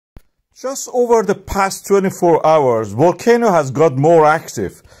Just over the past 24 hours, volcano has got more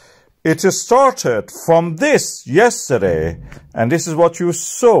active. It started from this yesterday, and this is what you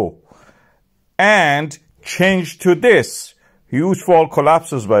saw, and changed to this. Huge fault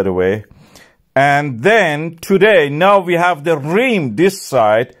collapses, by the way. And then today, now we have the rim this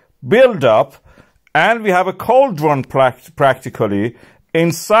side build up, and we have a cauldron practically.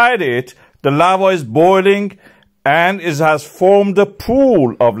 Inside it, the lava is boiling, and it has formed a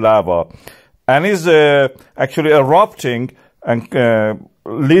pool of lava, and is actually erupting and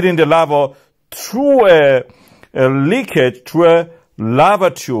leading the lava through a leakage through a lava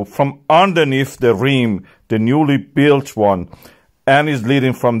tube from underneath the rim, the newly built one, and is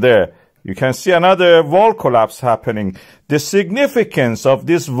leading from there. You can see another wall collapse happening. The significance of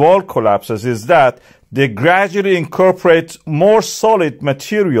these wall collapses is that they gradually incorporate more solid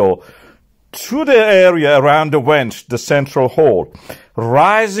material to the area around the vent, the central hole,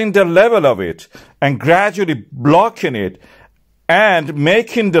 rising the level of it and gradually blocking it and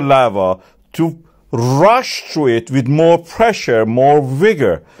making the lava to rush through it with more pressure, more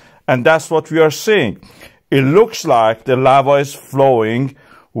vigor. And that's what we are seeing. It looks like the lava is flowing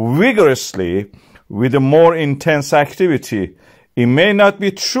vigorously with a more intense activity. It may not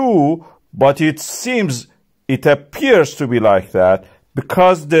be true, but it appears to be like that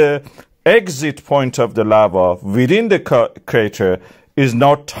because the exit point of the lava within the crater is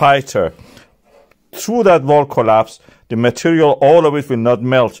now tighter. Through that wall collapse, the material, all of it will not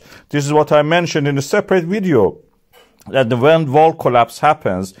melt. This is what I mentioned in a separate video, that when wall collapse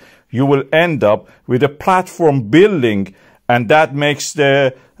happens, you will end up with a platform building, and that makes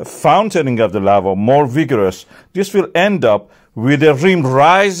the fountaining of the lava more vigorous. This will end up with the rim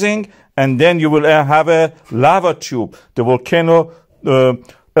rising, and then you will have a lava tube. The volcano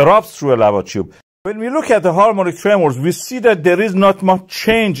erupts through a lava tube. When we look at the harmonic tremors, we see that there is not much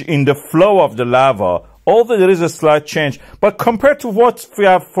change in the flow of the lava, although there is a slight change. But compared to what we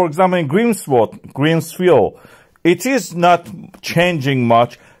have, for example, in Greensville, it is not changing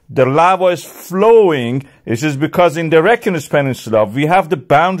much. The lava is flowing. It is because in the Reykjanes Peninsula, we have the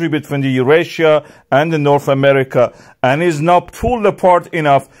boundary between the Eurasia and the North America, and is now pulled apart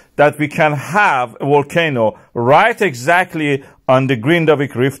enough that we can have a volcano right exactly on the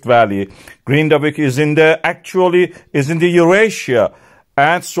Grindavik Rift Valley. Grindavik is in the Eurasia,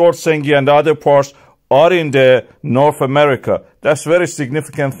 and Stortsengi and other parts are in the North America. That's a very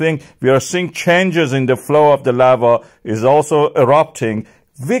significant thing. We are seeing changes in the flow of the lava is also erupting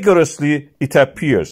vigorously, it appears.